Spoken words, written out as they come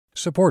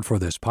Support for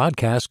this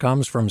podcast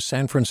comes from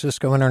San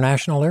Francisco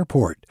International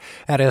Airport.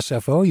 At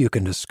SFO, you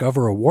can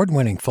discover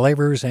award-winning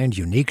flavors and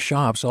unique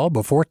shops all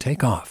before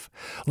takeoff.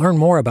 Learn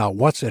more about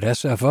what's at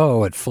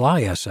SFO at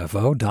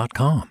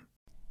flysfo.com.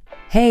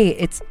 Hey,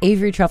 it's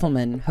Avery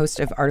Trufelman,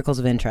 host of Articles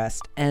of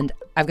Interest, and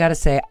I've got to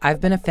say,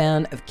 I've been a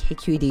fan of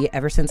KQED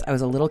ever since I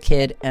was a little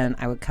kid, and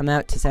I would come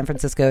out to San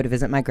Francisco to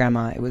visit my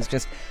grandma. It was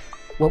just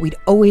what we'd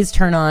always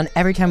turn on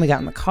every time we got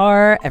in the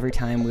car, every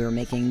time we were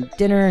making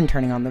dinner and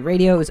turning on the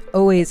radio. It was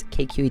always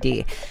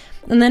KQED.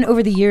 And then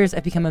over the years,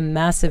 I've become a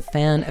massive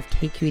fan of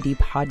KQED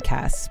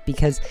podcasts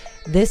because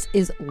this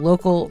is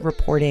local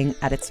reporting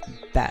at its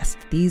best.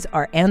 These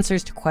are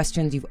answers to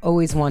questions you've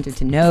always wanted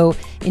to know,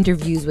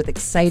 interviews with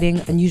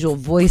exciting, unusual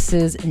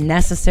voices,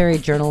 necessary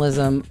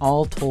journalism,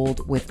 all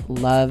told with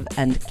love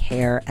and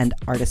care and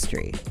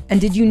artistry. And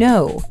did you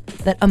know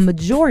that a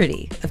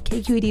majority of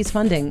KQED's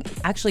funding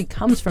actually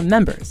comes from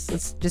members?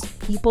 It's just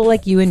people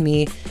like you and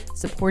me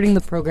supporting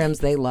the programs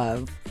they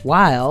love,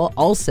 while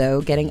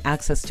also getting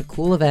access to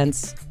cool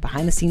events,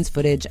 behind-the-scenes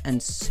footage, and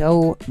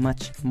so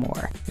much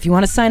more. If you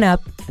want to sign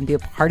up and be a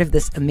part of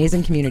this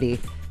amazing community,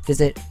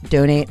 visit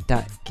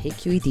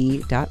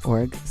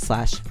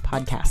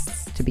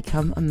donate.kqed.org/podcasts to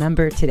become a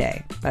member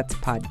today. That's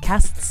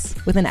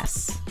podcasts with an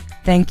S.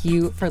 Thank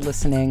you for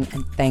listening,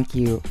 and thank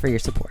you for your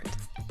support.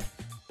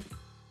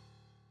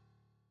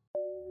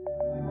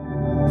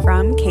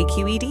 From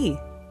KQED.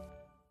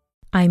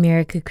 I'm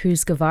Erica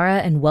Cruz Guevara,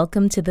 and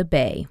welcome to The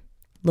Bay.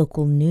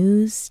 Local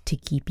news to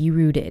keep you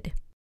rooted.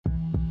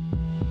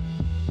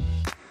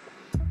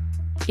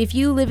 If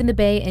you live in the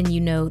Bay and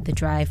you know the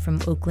drive from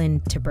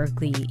Oakland to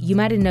Berkeley, you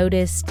might have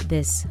noticed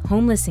this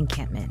homeless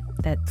encampment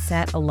that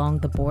sat along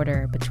the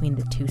border between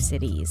the two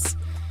cities.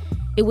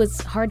 It was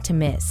hard to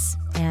miss,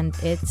 and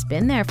it's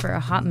been there for a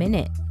hot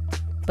minute.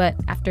 But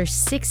after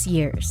 6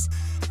 years,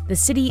 the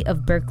city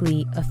of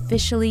Berkeley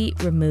officially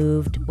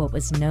removed what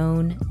was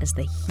known as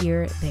the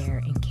Here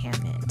There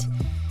Encampment.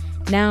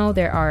 Now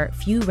there are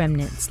few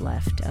remnants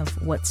left of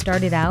what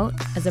started out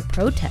as a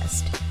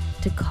protest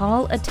to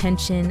call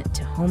attention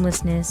to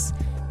homelessness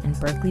and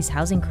Berkeley's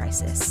housing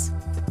crisis.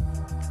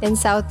 In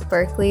South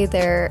Berkeley,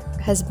 there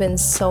has been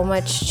so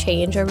much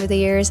change over the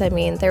years. I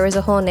mean, there was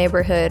a whole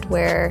neighborhood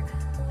where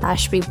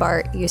Ashby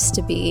Bart used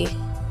to be,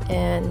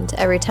 and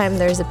every time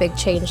there's a big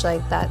change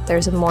like that,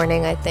 there's a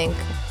mourning, I think.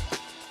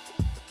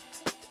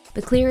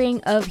 The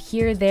clearing of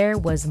Here There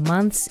was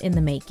months in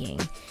the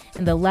making,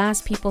 and the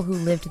last people who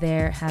lived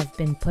there have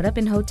been put up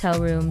in hotel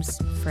rooms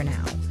for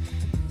now.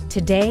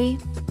 Today,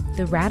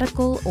 the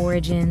radical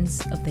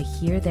origins of the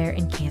Here There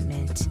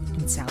encampment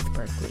in South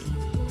Berkeley.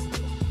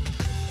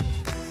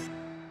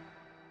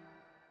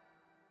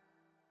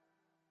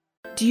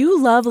 Do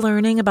you love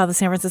learning about the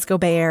San Francisco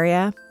Bay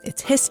Area,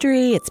 its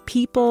history, its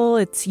people,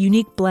 its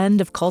unique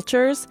blend of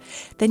cultures?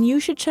 Then you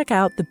should check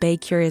out the Bay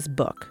Curious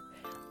book.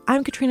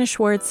 I'm Katrina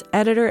Schwartz,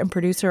 editor and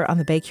producer on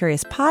the Bay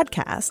Curious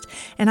podcast,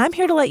 and I'm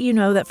here to let you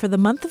know that for the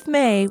month of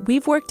May,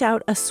 we've worked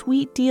out a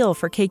sweet deal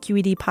for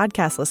KQED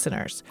podcast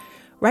listeners.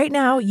 Right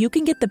now, you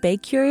can get the Bay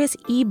Curious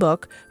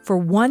ebook for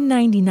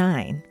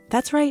 $1.99.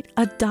 That's right,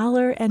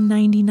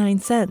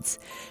 $1.99.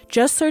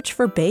 Just search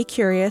for Bay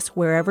Curious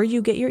wherever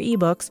you get your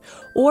ebooks,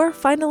 or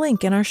find a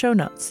link in our show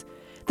notes.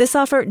 This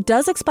offer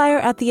does expire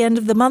at the end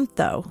of the month,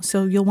 though,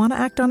 so you'll want to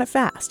act on it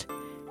fast.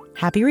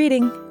 Happy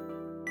reading!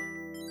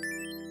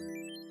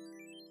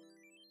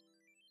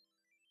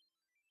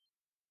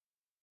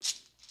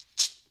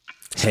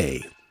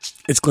 Hey,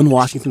 it's Glenn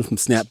Washington from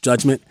Snap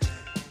Judgment,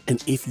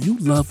 and if you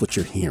love what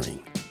you're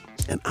hearing,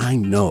 and I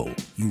know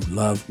you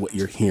love what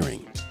you're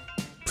hearing,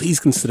 please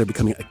consider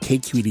becoming a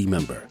KQED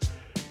member.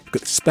 You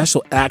get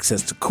special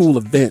access to cool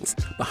events,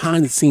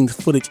 behind-the-scenes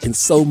footage, and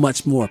so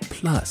much more.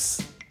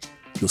 Plus,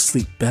 you'll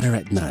sleep better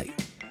at night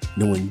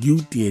knowing you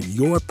did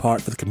your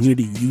part for the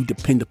community you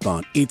depend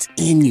upon. It's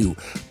in you.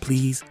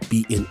 Please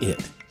be in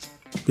it.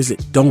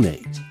 Visit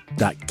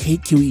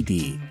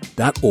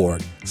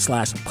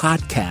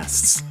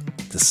donate.kqed.org/podcasts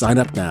to sign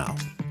up now.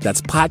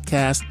 That's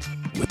podcast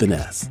with an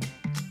S.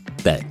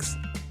 Thanks.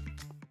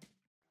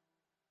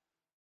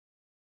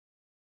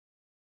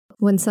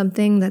 When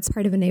something that's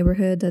part of a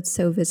neighborhood that's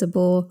so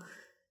visible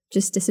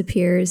just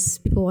disappears,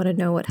 people want to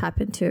know what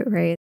happened to it,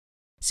 right?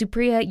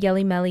 Supriya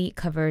Yelimelli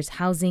covers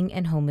housing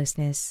and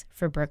homelessness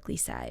for Berkeley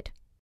Side.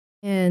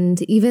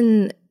 And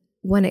even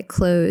when it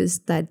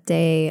closed that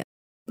day,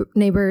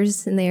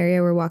 neighbors in the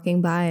area were walking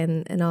by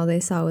and all they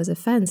saw was a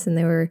fence. And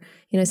they were,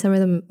 some of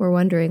them were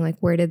wondering, like,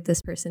 where did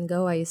this person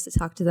go? I used to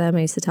talk to them.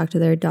 I used to talk to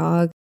their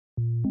dog.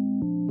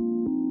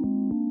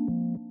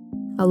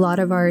 A lot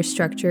of our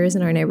structures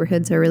in our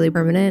neighborhoods are really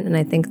permanent, and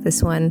I think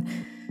this one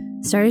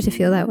started to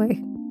feel that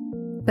way.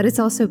 But it's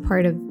also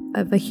part of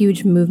a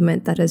huge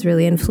movement that has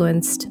really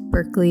influenced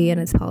Berkeley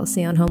and its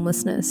policy on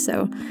homelessness,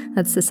 so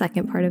that's the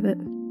second part of it.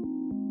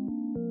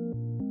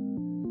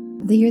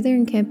 The Here There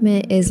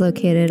Encampment is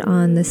located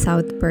on the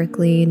South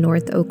Berkeley,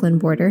 North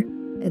Oakland border.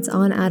 It's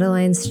on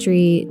Adeline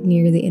Street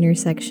near the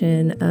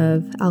intersection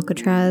of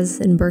Alcatraz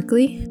and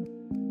Berkeley.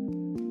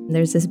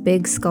 There's this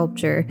big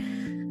sculpture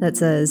that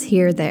says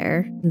 "Here,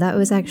 There." That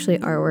was actually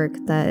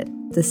artwork that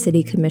the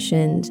city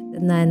commissioned.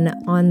 And then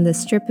on the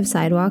strip of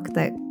sidewalk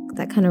that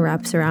kind of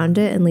wraps around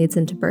it and leads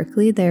into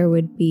Berkeley, there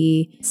would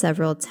be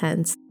several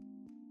tents.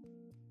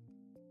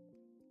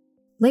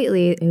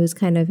 Lately, it was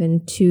kind of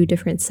in two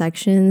different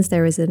sections.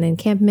 There was an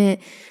encampment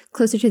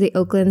closer to the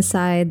Oakland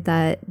side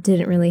that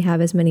didn't really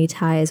have as many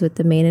ties with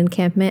the main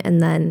encampment.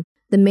 And then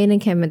the main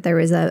encampment, there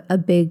was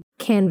a big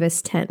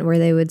canvas tent where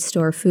they would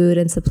store food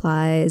and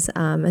supplies.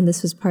 And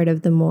this was part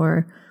of the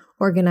more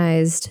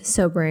organized,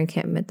 sober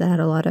encampment that had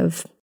a lot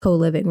of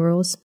co-living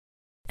rules.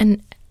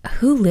 And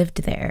who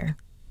lived there?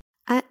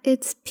 At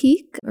its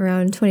peak,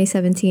 around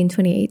 2017,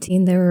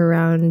 2018, there were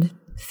around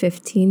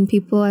 15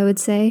 people, I would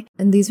say.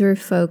 And these were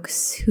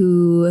folks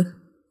who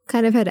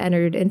kind of had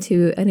entered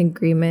into an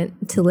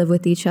agreement to live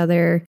with each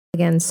other.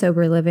 Again,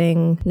 sober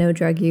living, no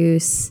drug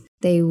use.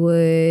 They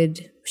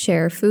would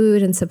share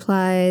food and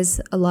supplies.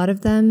 A lot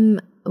of them,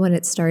 when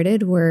it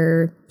started,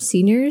 were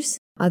seniors.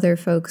 Other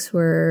folks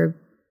were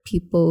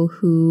people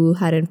who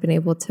hadn't been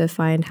able to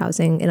find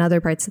housing in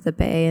other parts of the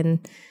Bay and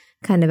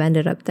kind of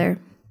ended up there.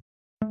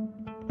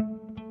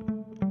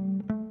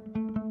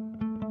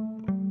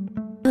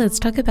 Let's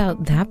talk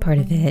about that part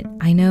of it.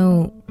 I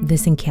know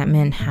this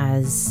encampment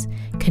has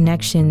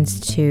connections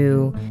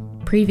to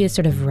previous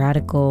sort of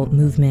radical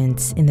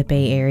movements in the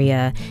Bay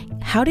Area.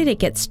 How did it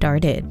get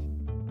started?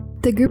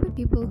 The group of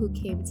people who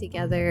came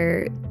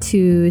together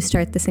to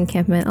start this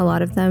encampment, a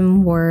lot of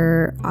them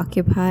were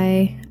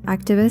Occupy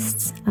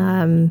activists.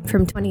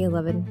 From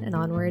 2011 and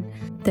onward,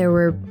 there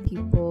were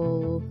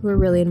people who were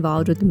really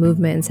involved with the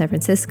movement in San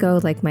Francisco,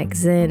 like Mike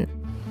Zint.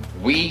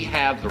 We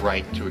have the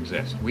right to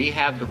exist. We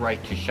have the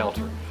right to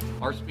shelter.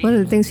 One of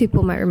the things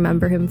people might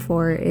remember him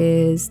for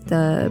is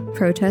the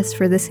protest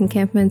for this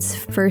encampment's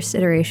first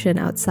iteration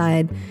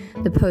outside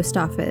the post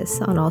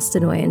office on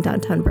Alston Way in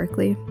downtown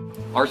Berkeley.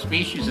 Our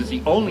species is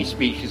the only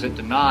species that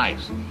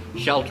denies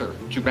shelter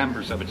to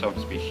members of its own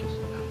species.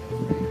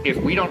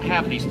 If we don't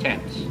have these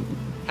tents,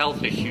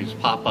 health issues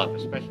pop up,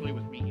 especially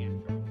with me.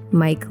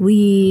 Mike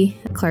Lee,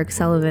 Clark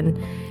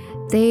Sullivan,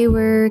 they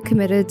were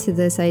committed to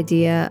this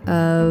idea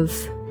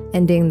of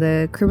ending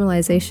the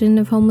criminalization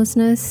of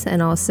homelessness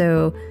and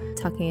also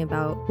talking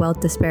about wealth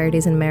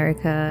disparities in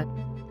America.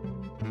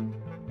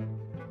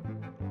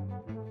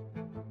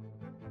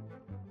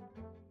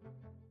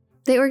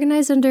 They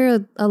organized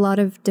under a lot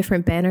of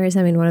different banners.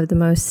 I mean, one of the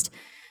most,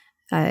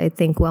 I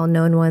think,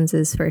 well-known ones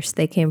is First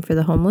They Came for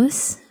the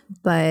Homeless.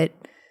 But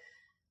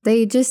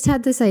they just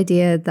had this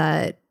idea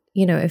that,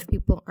 you know, if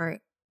people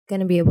aren't going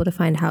to be able to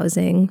find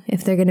housing,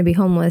 if they're going to be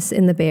homeless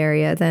in the Bay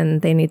Area, then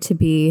they need to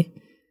be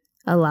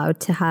allowed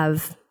to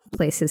have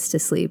places to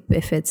sleep.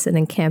 If it's an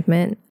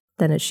encampment,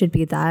 then it should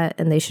be that,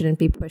 and they shouldn't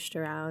be pushed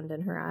around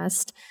and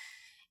harassed.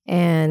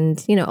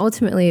 And, you know,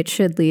 ultimately it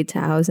should lead to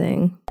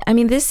housing. I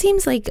mean, this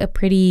seems like a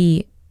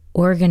pretty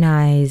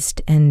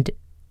organized and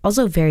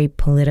also very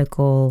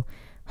political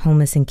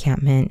homeless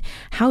encampment.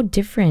 How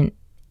different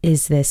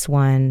is this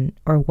one,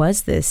 or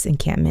was this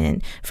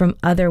encampment, from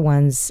other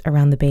ones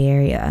around the Bay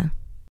Area?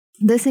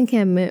 This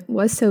encampment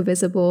was so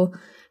visible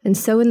and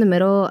so in the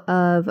middle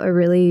of a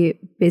really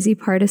busy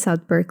part of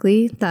South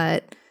Berkeley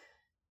that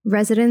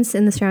residents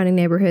in the surrounding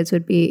neighborhoods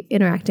would be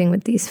interacting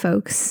with these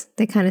folks.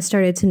 They kind of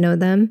started to know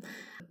them.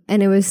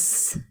 And it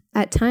was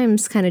at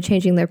times kind of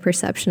changing their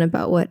perception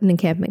about what an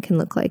encampment can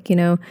look like. You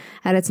know,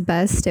 at its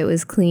best, it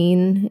was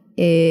clean.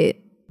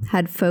 It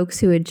had folks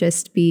who would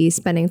just be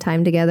spending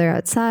time together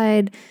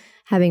outside,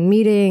 having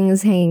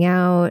meetings, hanging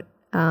out,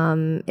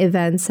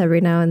 events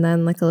every now and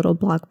then, like a little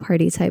block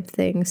party type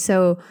thing.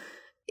 So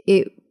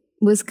it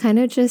was kind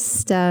of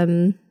just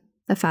a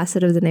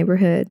facet of the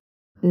neighborhood.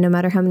 No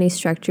matter how many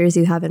structures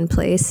you have in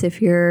place,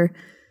 if you're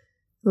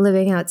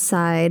living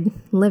outside,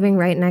 living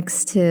right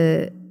next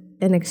to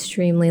an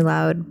extremely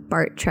loud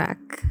BART track,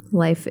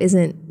 life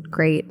isn't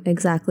great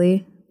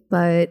exactly.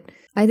 But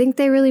I think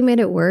they really made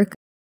it work.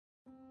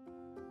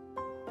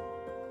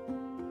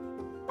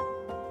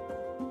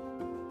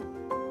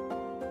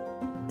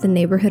 The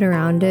neighborhood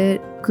around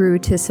it grew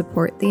to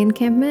support the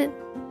encampment.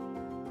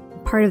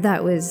 Part of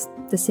that was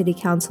the city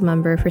council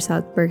member for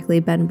South Berkeley,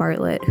 Ben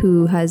Bartlett,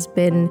 who has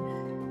been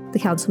the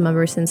council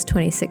member since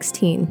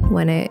 2016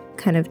 when it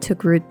kind of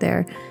took root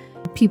there.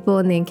 People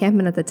in the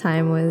encampment at the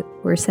time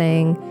were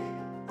saying,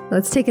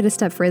 let's take it a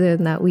step further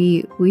than that.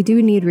 We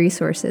do need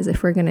resources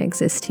if we're going to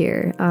exist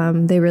here.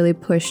 They really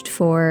pushed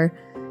for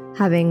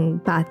having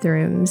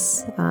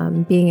bathrooms,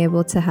 being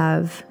able to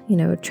have, you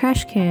know,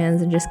 trash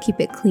cans and just keep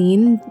it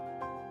clean.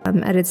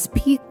 At its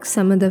peak,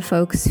 some of the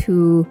folks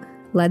who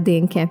led the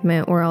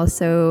encampment were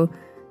also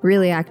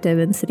really active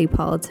in city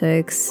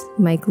politics.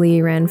 Mike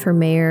Lee ran for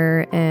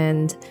mayor,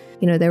 and,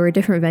 you know, there were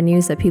different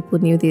venues that people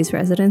knew these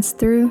residents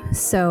through.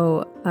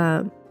 So,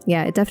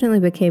 yeah, it definitely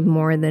became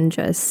more than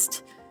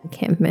just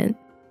encampment.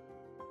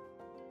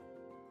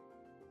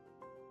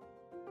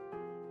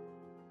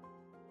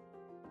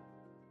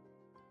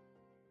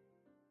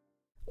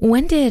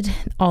 When did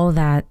all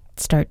that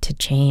start to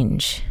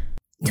change?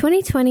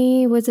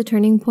 2020 was a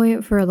turning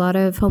point for a lot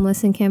of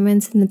homeless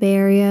encampments in the Bay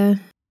Area.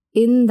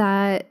 in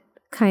that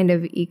kind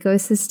of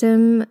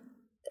ecosystem,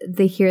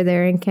 the Here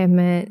There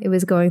encampment, it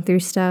was going through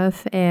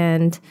stuff,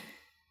 and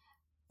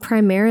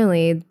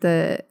primarily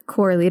the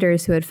core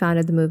leaders who had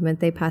founded the movement,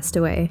 they passed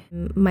away.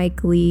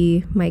 Mike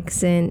Lee, Mike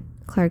Zint,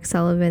 Clark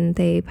Sullivan,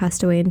 they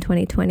passed away in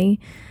 2020.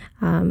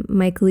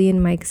 Mike Lee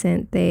and Mike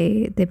Zint,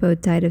 they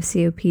both died of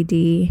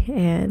COPD,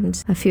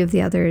 and a few of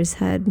the others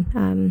had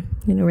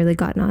really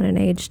gotten on in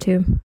age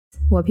too.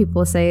 What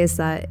people say is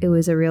that it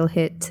was a real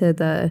hit to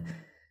the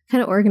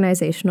kind of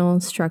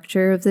organizational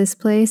structure of this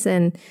place,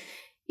 and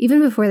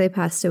even before they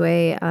passed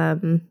away, a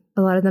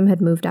lot of them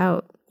had moved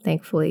out,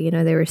 thankfully.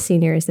 They were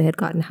seniors, they had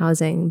gotten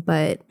housing,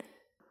 but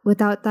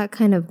without that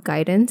kind of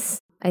guidance,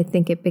 I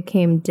think it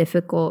became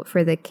difficult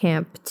for the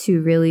camp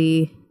to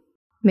really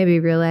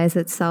maybe realize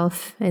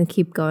itself and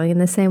keep going in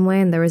the same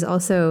way. And there was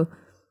also,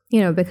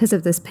 because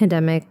of this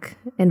pandemic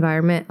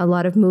environment, a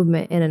lot of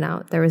movement in and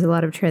out. There was a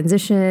lot of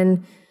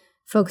transition.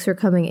 Folks were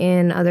coming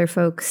in, other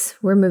folks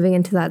were moving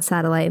into that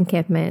satellite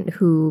encampment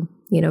who,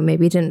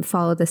 maybe didn't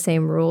follow the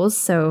same rules.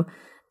 So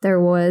there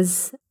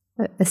was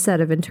a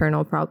set of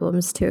internal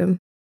problems too.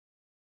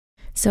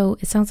 So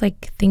it sounds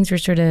like things were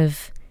sort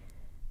of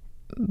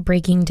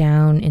breaking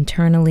down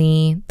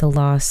internally. The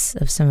loss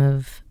of some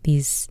of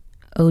these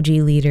OG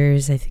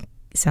leaders, I think,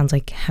 sounds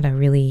like had a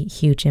really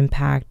huge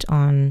impact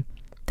on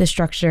the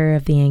structure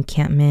of the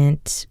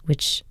encampment,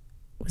 which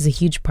was a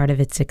huge part of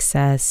its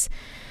success.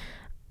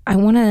 I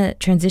want to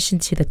transition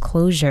to the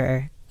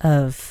closure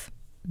of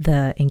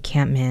the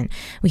encampment.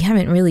 We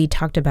haven't really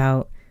talked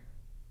about,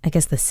 I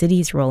guess, the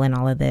city's role in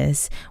all of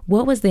this.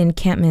 What was the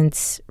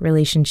encampment's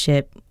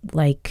relationship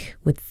like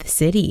with the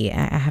city?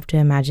 I have to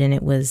imagine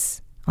it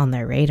was on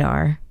their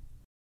radar.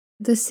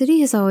 The city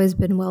has always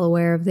been well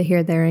aware of the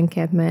Here There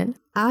encampment.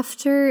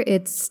 After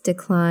its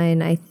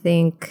decline, I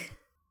think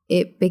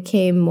it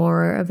became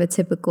more of a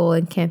typical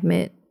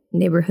encampment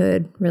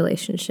neighborhood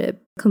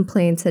relationship.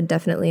 Complaints had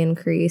definitely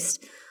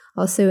increased.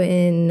 Also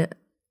in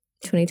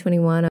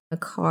 2021, a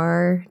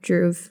car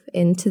drove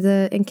into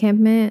the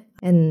encampment,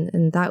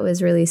 and that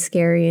was really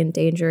scary and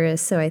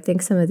dangerous. So I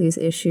think some of these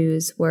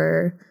issues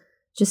were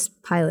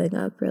just piling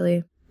up,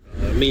 really.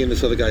 Me and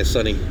this other guy,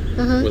 Sonny,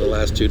 were the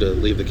last two to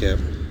leave the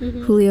camp.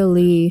 Julio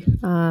Lee,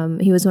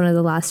 he was one of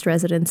the last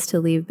residents to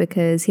leave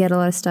because he had a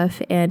lot of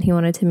stuff and he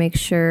wanted to make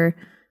sure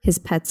his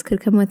pets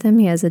could come with him.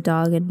 He has a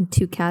dog and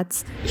 2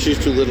 cats.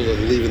 She's too little to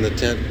leave in the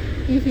tent,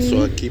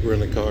 so I keep her in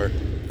the car.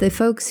 The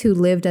folks who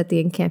lived at the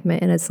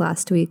encampment in its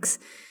last weeks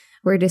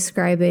were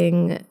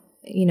describing,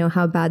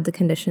 how bad the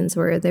conditions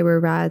were. There were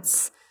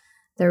rats,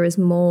 there was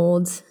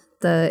mold,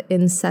 the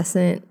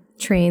incessant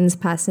trains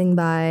passing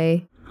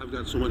by. I've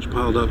got so much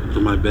piled up for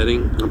my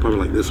bedding, I'm probably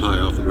like this high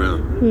off the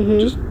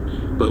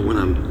ground. But when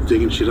I'm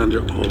digging shit under,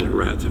 all the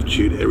rats have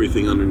chewed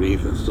everything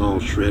underneath. It's all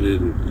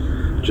shredded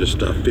and just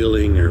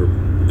filling or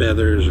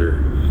feathers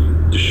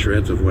or just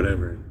shreds of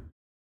whatever.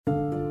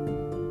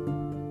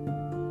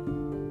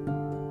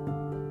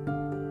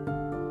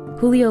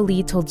 Julio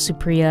Lee told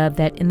Supriya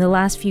that in the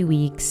last few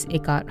weeks,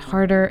 it got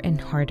harder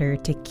and harder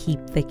to keep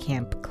the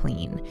camp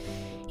clean.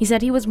 He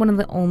said he was one of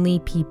the only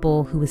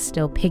people who was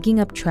still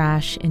picking up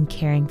trash and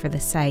caring for the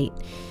site,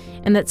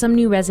 and that some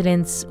new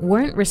residents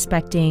weren't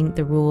respecting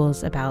the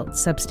rules about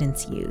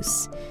substance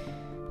use.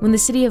 When the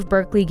city of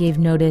Berkeley gave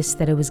notice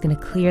that it was going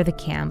to clear the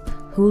camp,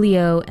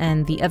 Julio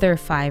and the other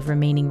 5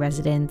 remaining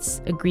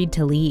residents agreed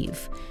to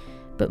leave,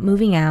 but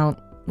moving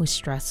out was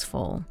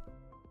stressful.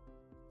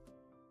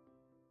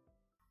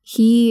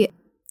 He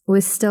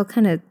was still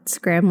kind of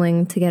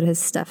scrambling to get his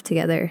stuff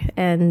together,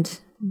 and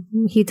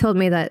he told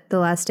me that the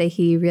last day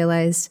he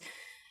realized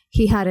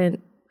he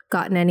hadn't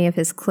gotten any of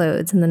his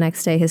clothes, and the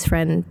next day his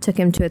friend took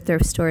him to a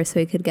thrift store so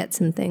he could get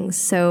some things.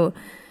 So,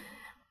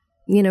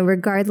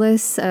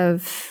 regardless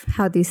of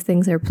how these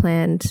things are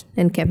planned,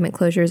 encampment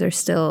closures are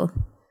still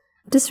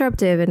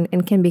disruptive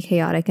and can be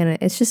chaotic, and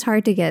it's just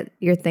hard to get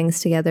your things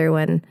together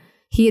when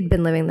he had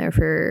been living there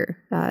for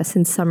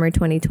since summer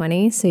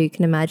 2020, so you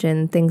can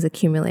imagine things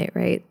accumulate,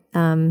 right?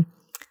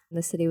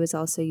 The city was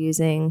also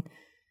using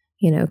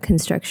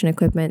construction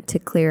equipment to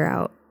clear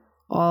out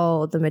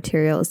all the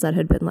materials that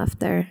had been left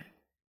there.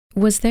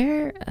 Was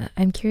there,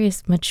 I'm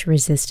curious, much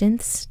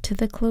resistance to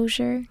the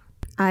closure?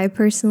 I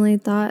personally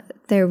thought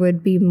there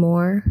would be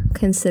more,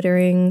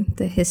 considering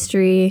the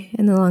history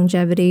and the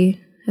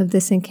longevity of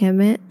this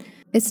encampment.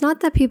 It's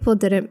not that people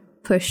didn't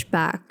push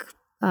back.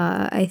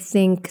 I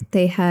think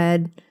they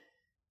had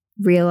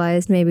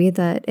realized maybe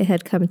that it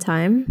had come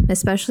time,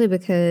 especially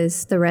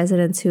because the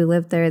residents who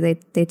lived there,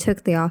 they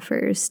took the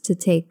offers to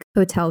take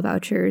hotel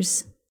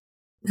vouchers.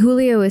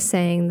 Julio was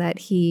saying that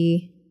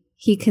he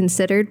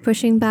considered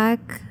pushing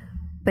back,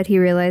 but he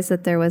realized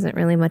that there wasn't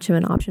really much of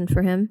an option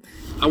for him.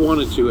 I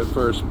wanted to at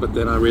first, but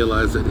then I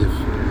realized that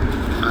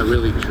if I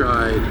really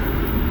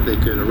tried, they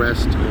could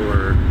arrest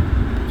or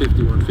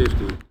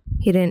 5150.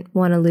 He didn't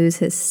want to lose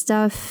his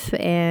stuff,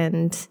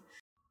 and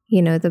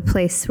the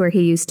place where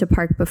he used to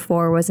park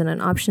before wasn't an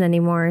option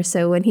anymore.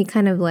 So when he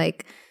kind of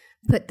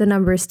put the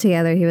numbers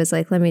together, he was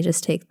like, let me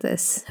just take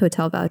this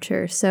hotel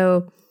voucher.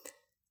 So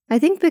I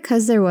think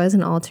because there was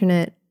an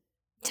alternate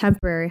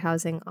temporary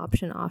housing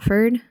option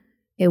offered,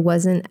 it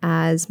wasn't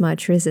as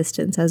much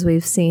resistance as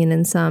we've seen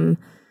in some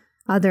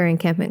other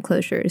encampment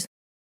closures.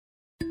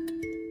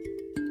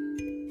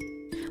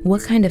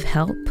 What kind of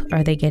help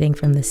are they getting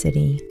from the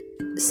city?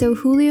 So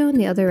Julio and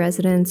the other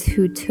residents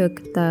who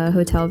took the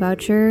hotel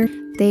voucher,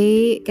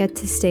 they get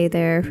to stay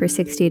there for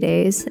 60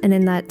 days. And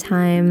in that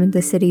time,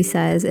 the city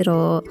says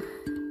it'll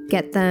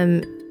get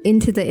them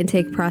into the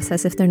intake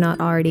process if they're not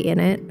already in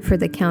it for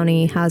the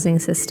county housing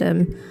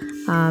system,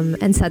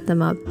 and set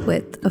them up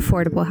with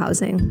affordable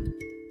housing.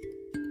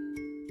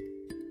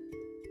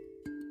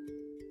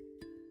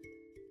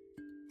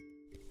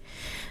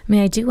 I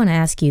mean, I do want to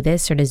ask you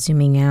this, sort of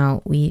zooming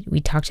out. We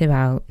talked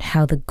about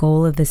how the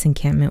goal of this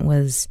encampment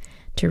was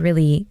to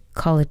really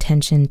call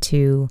attention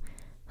to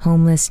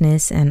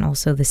homelessness and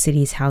also the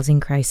city's housing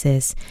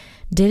crisis.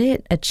 Did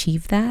it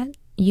achieve that,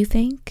 you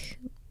think?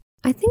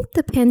 I think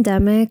the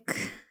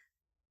pandemic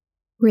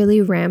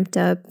really ramped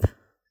up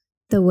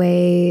the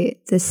way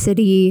the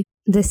city,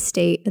 the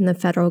state, and the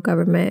federal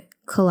government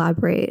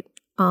collaborate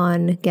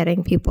on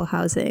getting people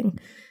housing.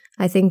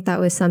 I think that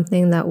was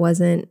something that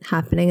wasn't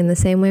happening in the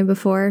same way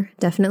before.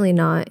 Definitely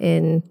not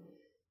in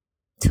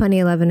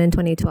 2011 and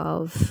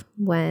 2012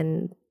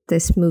 when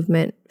this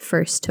movement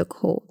first took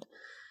hold.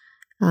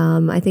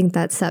 I think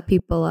that set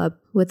people up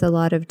with a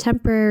lot of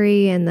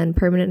temporary and then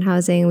permanent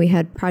housing. We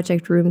had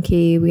Project Room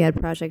Key, we had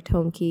Project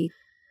Home Key.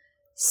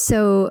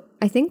 So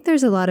I think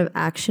there's a lot of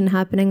action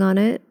happening on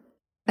it.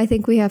 I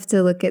think we have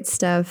to look at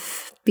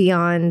stuff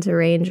beyond a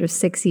range of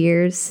 6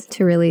 years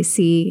to really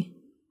see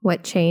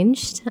what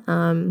changed.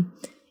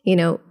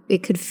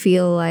 It could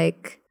feel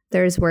like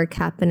there's work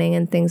happening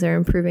and things are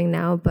improving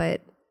now,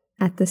 but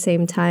at the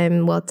same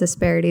time, wealth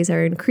disparities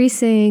are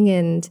increasing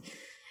and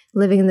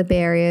living in the Bay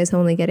Area is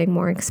only getting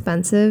more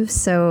expensive.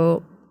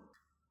 So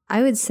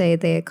I would say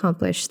they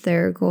accomplished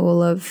their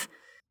goal of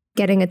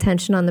getting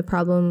attention on the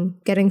problem,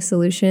 getting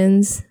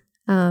solutions,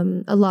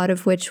 a lot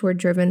of which were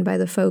driven by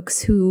the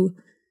folks who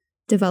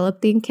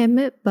developed the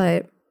encampment.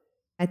 But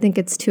I think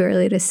it's too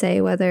early to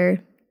say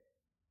whether,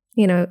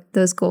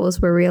 those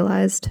goals were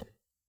realized.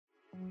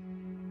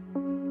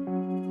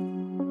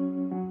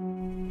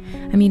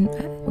 I mean,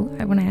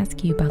 I want to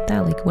ask you about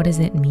that. Like, what does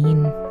it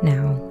mean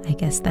now, I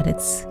guess, that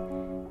it's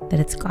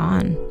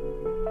gone?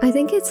 I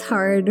think it's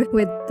hard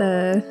with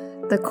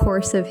the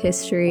course of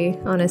history,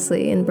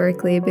 honestly, in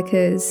Berkeley,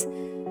 because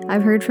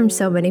I've heard from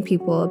so many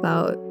people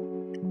about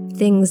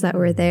things that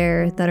were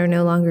there that are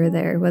no longer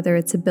there, whether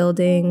it's a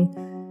building,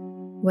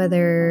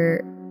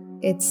 whether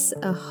it's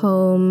a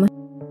home,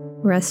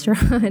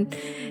 restaurant.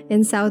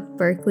 In South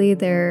Berkeley,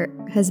 there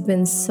has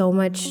been so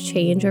much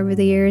change over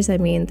the years. I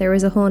mean, there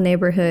was a whole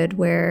neighborhood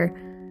where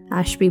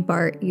Ashby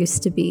Bart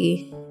used to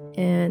be,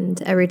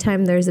 and every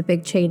time there's a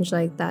big change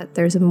like that,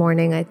 there's a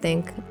mourning, I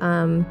think.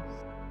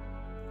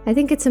 I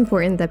think it's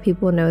important that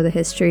people know the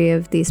history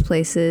of these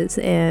places,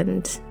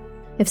 and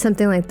if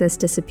something like this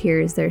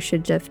disappears, there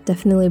should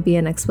definitely be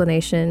an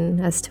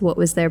explanation as to what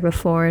was there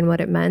before and what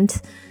it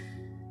meant.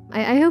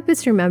 I hope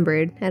it's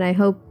remembered, and I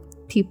hope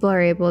people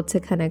are able to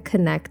kind of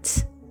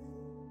connect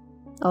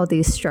all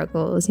these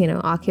struggles,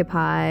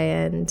 Occupy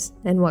and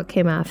what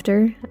came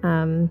after.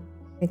 I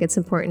think it's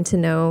important to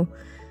know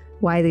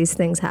why these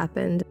things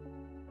happened.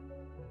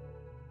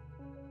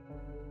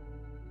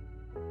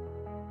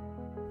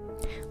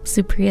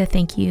 Supriya,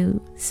 thank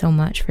you so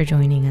much for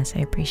joining us. I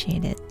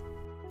appreciate it.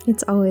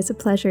 It's always a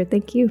pleasure.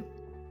 Thank you.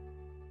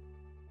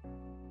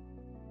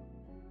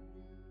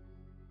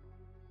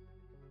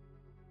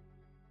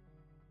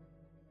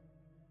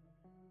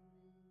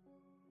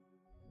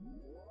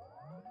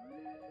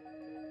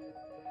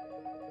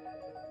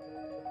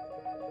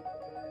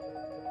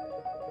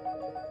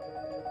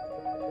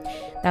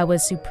 That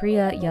was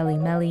Supriya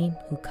Yalimeli,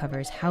 who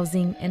covers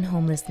housing and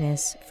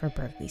homelessness for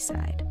Berkeley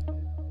Side.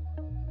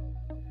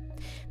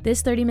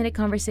 This 30-minute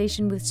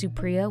conversation with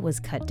Supriya was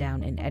cut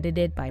down and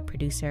edited by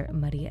producer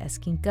Maria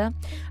Esquinca.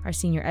 Our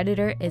senior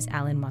editor is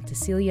Alan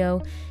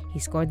Montesilio. He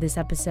scored this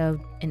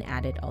episode and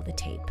added all the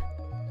tape.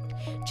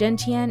 Jen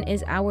Tian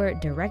is our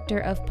director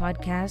of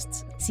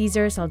podcasts.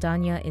 Cesar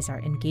Saldana is our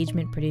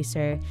engagement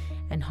producer.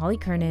 And Holly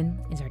Kernan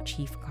is our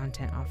chief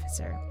content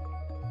officer.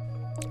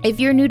 If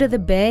you're new to the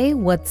Bay,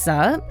 what's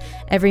up?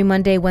 Every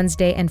Monday,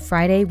 Wednesday, and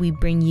Friday, we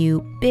bring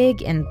you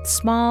big and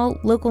small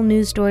local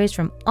news stories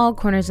from all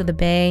corners of the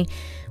Bay.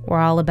 We're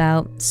all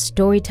about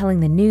storytelling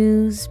the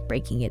news,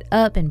 breaking it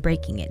up and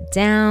breaking it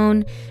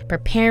down,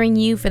 preparing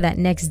you for that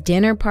next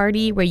dinner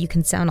party where you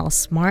can sound all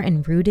smart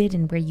and rooted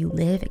in where you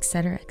live,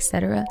 etc.,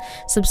 etc.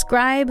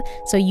 Subscribe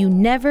so you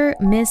never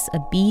miss a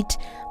beat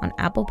on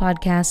Apple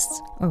Podcasts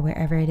or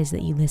wherever it is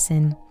that you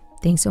listen.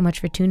 Thanks so much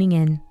for tuning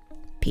in.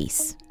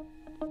 Peace.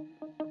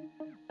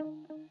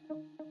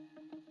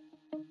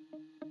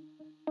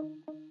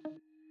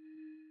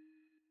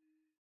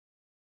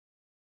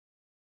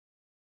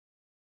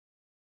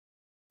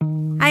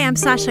 Hi Hi, I'm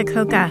Sasha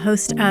Coca,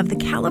 host of the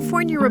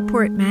California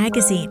Report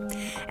magazine.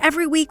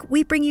 Every week,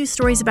 we bring you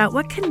stories about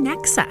what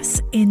connects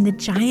us in the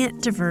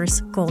giant, diverse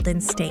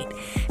Golden State.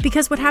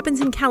 Because what happens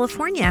in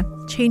California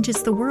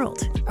changes the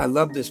world. I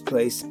love this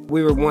place.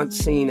 We were once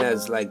seen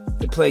as like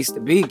the place to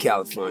be,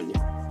 California.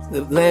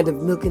 The land of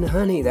milk and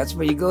honey. That's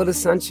where you go to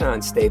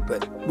Sunshine State,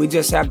 but we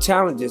just have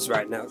challenges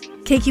right now.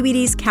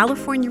 KQED's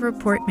California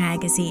Report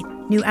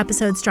magazine. New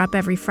episodes drop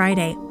every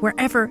Friday,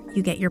 wherever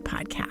you get your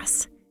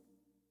podcasts.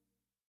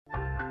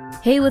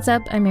 Hey, what's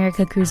up? I'm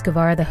Erica Cruz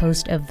Guevara, the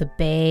host of The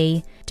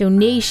Bay.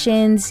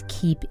 Donations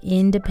keep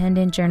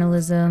independent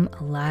journalism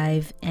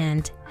alive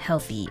and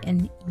healthy.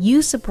 And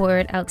you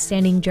support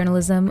outstanding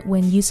journalism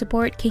when you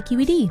support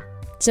KQED.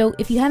 So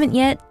if you haven't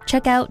yet,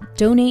 check out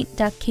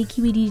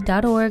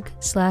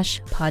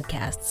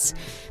donate.kqed.org/podcasts.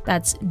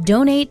 That's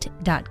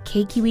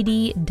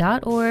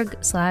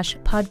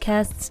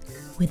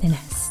donate.kqed.org/podcasts with an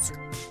S.